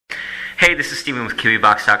Hey, this is Steven with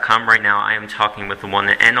KiwiBox.com. Right now I am talking with the one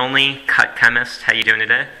and only Chemist. How you doing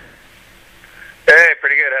today? Hey,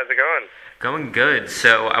 pretty good. How's it going? Going good.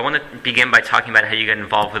 So I want to begin by talking about how you got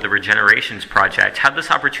involved with the Regenerations Project. How did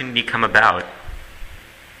this opportunity come about?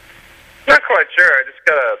 Not quite sure. I just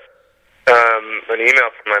got an email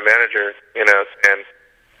from my manager, saying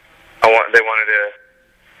they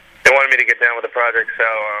wanted me to get down with the project. So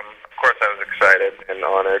of course I was excited and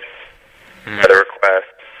honored by the request.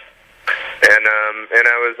 And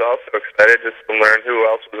I was also excited just to learn who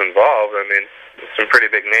else was involved. I mean, some pretty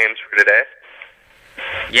big names for today.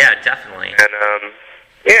 Yeah, definitely. And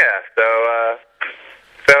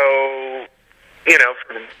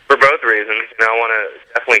for both reasons, I want to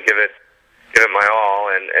definitely give it my all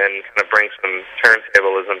and kind of bring some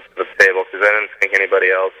turntablism to the table, because I didn't think anybody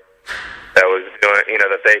else that was doing,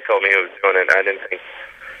 that they told me who was doing it. I didn't think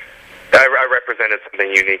I represented something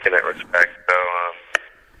unique in that respect. So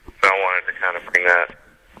I wanted to kind of bring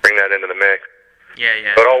that into the mix.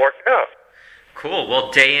 Yeah. So it all worked out. Cool.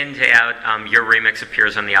 Well, day in, day out, your remix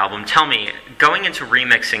appears on the album. Tell me, going into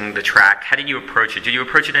remixing the track, how did you approach it? Did you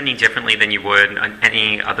approach it any differently than you would on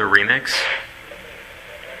any other remix?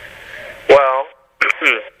 Well,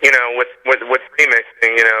 with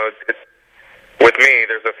remixing, it's, with me,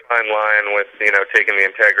 there's a fine line with, taking the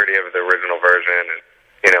integrity of the original version and,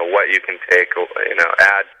 what you can take,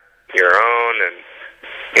 add your own and,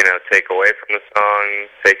 take away from the song,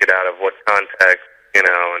 take it out of what context, and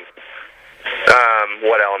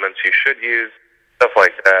what elements you should use, stuff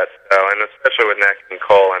like that. So, and especially with Nat King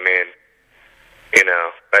Cole, I mean,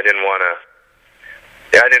 I didn't want to,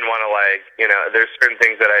 there's certain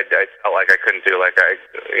things that I felt like I couldn't do, like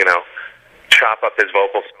chop up his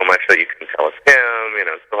vocals so much that you can tell it's him,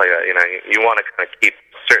 stuff like that. You want to kind of keep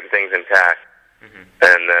certain things intact,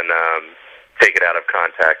 and then take it out of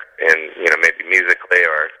context and, maybe musically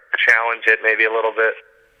or challenge it maybe a little bit.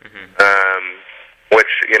 Which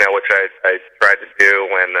I tried to do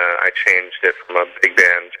when I changed it from a big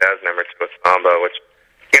band jazz number to a samba, which,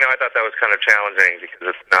 I thought that was kind of challenging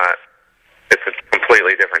because it's a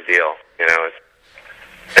completely different deal.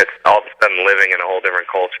 It's all of a sudden living in a whole different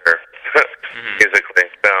culture musically.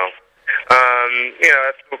 So,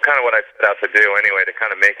 that's kind of what I set out to do anyway, to kind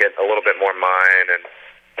of make it a little bit more mine and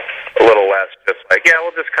a little less just like,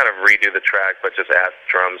 we'll just kind of redo the track but just add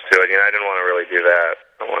drums to it. I didn't want to really do that.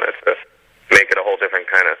 I wanted to make it a whole different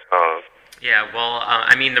kind of song. Yeah, well,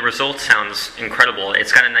 the result sounds incredible.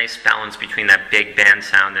 It's got a nice balance between that big band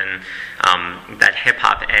sound and that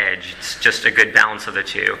hip-hop edge. It's just a good balance of the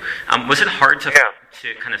two. Was it hard to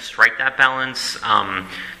kind of strike that balance,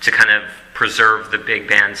 to kind of preserve the big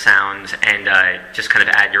band sound and just kind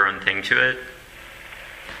of add your own thing to it?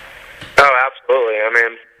 Oh, absolutely.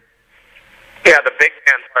 The big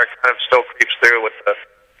band part kind of still creeps through with the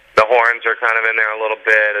horns are kind of in there a little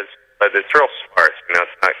bit. But it's real sparse, it's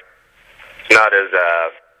not as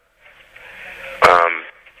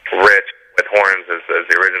rich with horns as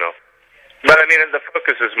the original. But the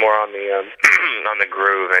focus is more on the on the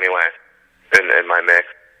groove anyway in my mix.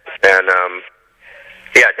 And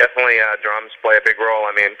definitely drums play a big role.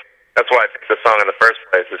 That's why I picked the song in the first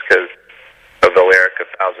place, is because of the lyric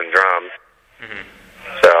 1,000 drums.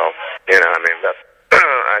 So that's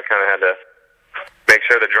I kind of had to make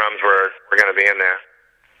sure the drums were going to be in there.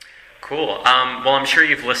 Cool. Well, I'm sure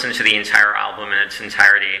you've listened to the entire album in its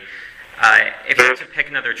entirety. If you had to pick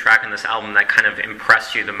another track on this album that kind of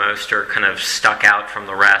impressed you the most or kind of stuck out from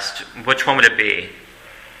the rest, which one would it be?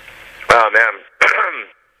 Oh, man.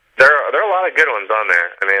 There are a lot of good ones on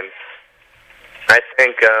there. I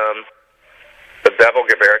think the Bevel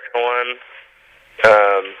Gabarica one,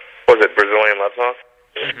 was it Brazilian Love Song?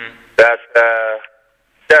 That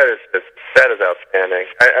is outstanding.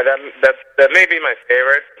 That may be my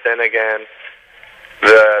favorite. Then again,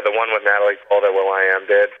 the one with Nat King Cole that will.i.am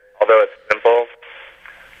did, although it's simple,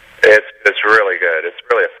 it's really good. It's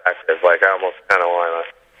really effective. Like, I almost kind of want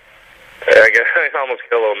to. I almost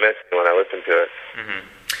feel a little misty when I listen to it.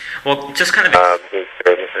 Well, just kind of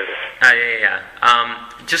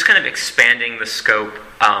just kind of expanding the scope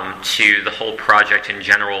to the whole project in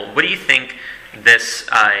general. What do you think this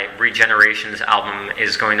Regenerations album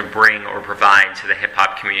is going to bring or provide to the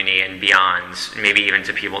hip-hop community and beyond, maybe even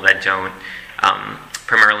to people that don't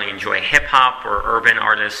primarily enjoy hip-hop or urban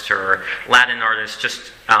artists or Latin artists?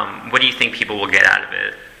 Just what do you think people will get out of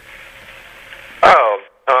it?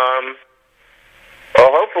 Well,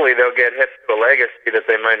 hopefully they'll get hip to a legacy that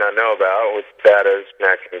they might not know about, which that is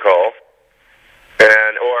Nat King Cole.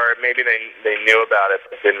 Or maybe they knew about it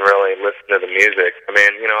but didn't really listen to the music.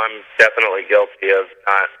 I'm definitely guilty of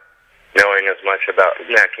not knowing as much about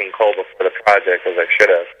Nat King Cole before the project as I should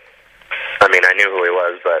have. mean, I knew who he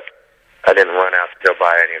was, but I didn't run out to go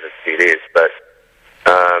buy any of his CDs. But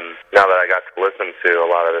now that I got to listen to a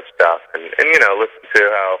lot of this stuff, and listen to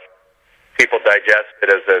how people digest it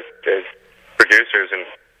as producers in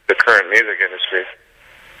the current music industry,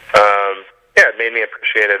 it made me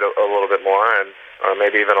appreciate it a little bit more, and or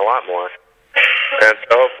maybe even a lot more. And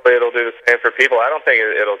so hopefully it'll do the same for people. I don't think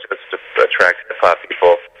it'll just attract hip-hop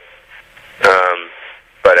people,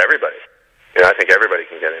 but everybody. I think everybody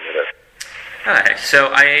can get into this. Okay,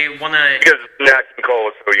 so I want to... Because Nat King Cole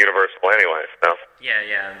was so universal anyway, so...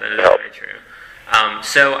 Yeah, that is very true.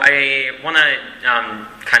 So I want to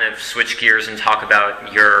kind of switch gears and talk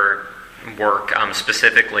about your work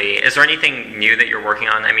specifically. Is there anything new that you're working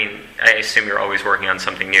on? I mean, I assume you're always working on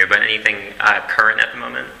something new, but anything current at the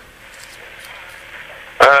moment?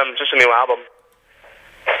 Just a new album.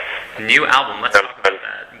 New album. Let's talk about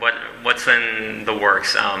that. What's in the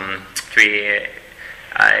works?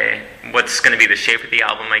 What's going to be the shape of the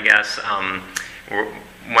album, I guess?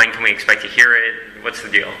 When can we expect to hear it? What's the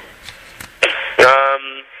deal?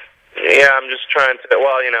 I'm just trying to...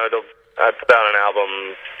 Well, I put out an album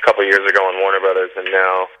a couple years ago on Warner Brothers, and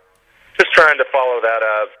now just trying to follow that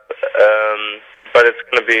up. But it's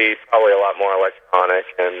going to be probably a lot more electronic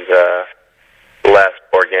and less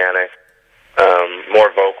organic,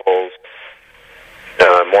 more vocals,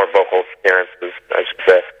 more vocal appearances, I should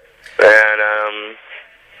say. And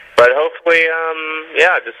but hopefully,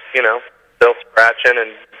 just still scratching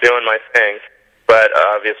and doing my thing. But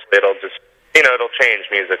obviously, it'll just it'll change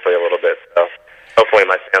musically a little bit. So hopefully,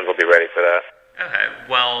 my fans will be ready for that. Okay.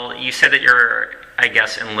 Well, you said that you're, I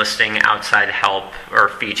guess, enlisting outside help or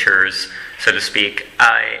features, so to speak.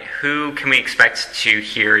 Who can we expect to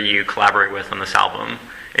hear you collaborate with on this album,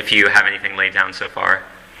 if you have anything laid down so far?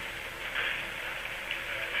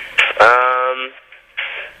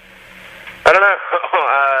 I don't know.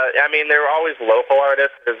 I mean, there are always local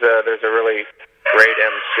artists. There's a really great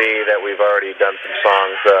MC that we've already done some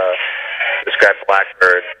songs. This guy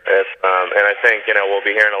Blackbird, and I think we'll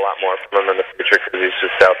be hearing a lot more from him in the future because he's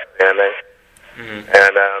just outstanding. Mm-hmm.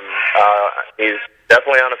 And he's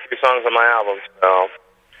definitely on a few songs on my album, so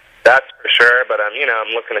that's for sure. But I'm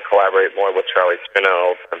looking to collaborate more with Charlie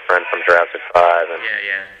Spino, my friend from Jurassic 5, and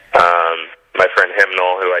my friend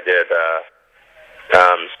Hymnal, who I did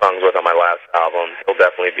songs with on my last album. He'll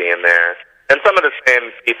definitely be in there, and some of the same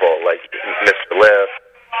people like Mr. Lift.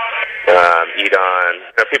 Edon,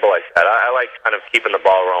 people like that. I like kind of keeping the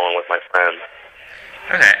ball rolling with my friends.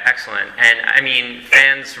 Okay, excellent. And I mean,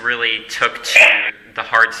 fans really took to the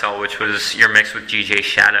hard sell, which was your mix with DJ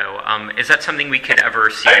Shadow. Is that something we could ever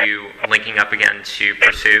see you linking up again to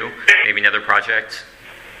pursue? Maybe another project?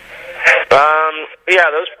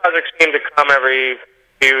 Those projects seem to come every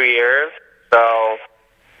few years. So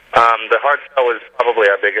the hard sell was probably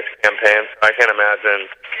our biggest campaign. So I can't imagine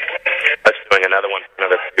us doing another one for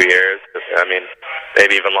another 2 years. I mean,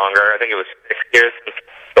 maybe even longer. I think it was 6 years since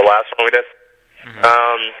the last one we did.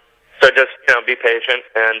 Mm-hmm. So just, be patient,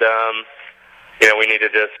 and, we need to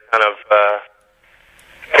just kind of,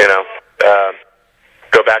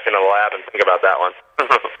 go back into the lab and think about that one.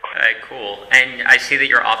 Okay, cool. And I see that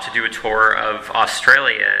you're off to do a tour of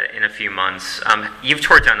Australia in a few months. You've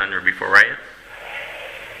toured Down Under before, right?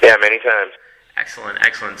 Yeah, many times.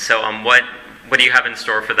 Excellent. So, what do you have in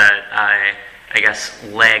store for that, I guess,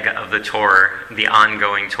 leg of the tour, the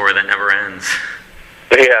ongoing tour that never ends?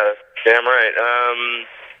 Yeah, damn right.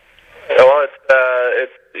 Well,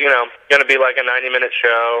 it's going to be like a 90-minute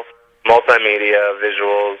show, multimedia,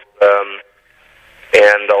 visuals,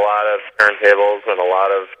 and a lot of turntables and a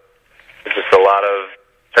lot of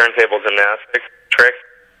turntable gymnastics, tricks,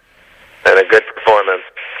 and a good performance.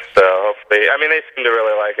 So hopefully, they seem to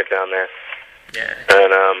really like it down there. Yeah.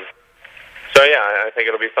 And I think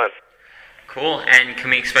it'll be fun. Cool. And can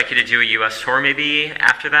we expect you to do a U.S. tour maybe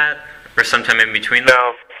after that, or sometime in between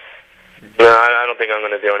them? No, I don't think I'm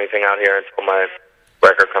going to do anything out here until my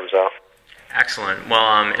record comes out. Excellent.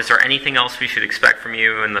 Well, is there anything else we should expect from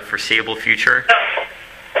you in the foreseeable future?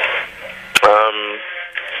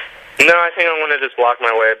 No, I think I'm going to just lock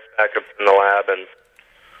my way back up in the lab and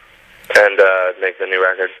make the new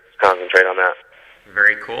record. Concentrate on that.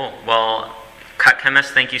 Very cool. Well,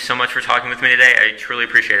 Chemist, thank you so much for talking with me today. I truly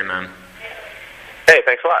appreciate it, man. Hey,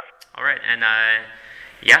 thanks a lot. All right, and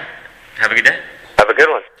have a good day. Have a good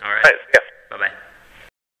one. All right. Yeah. Bye-bye.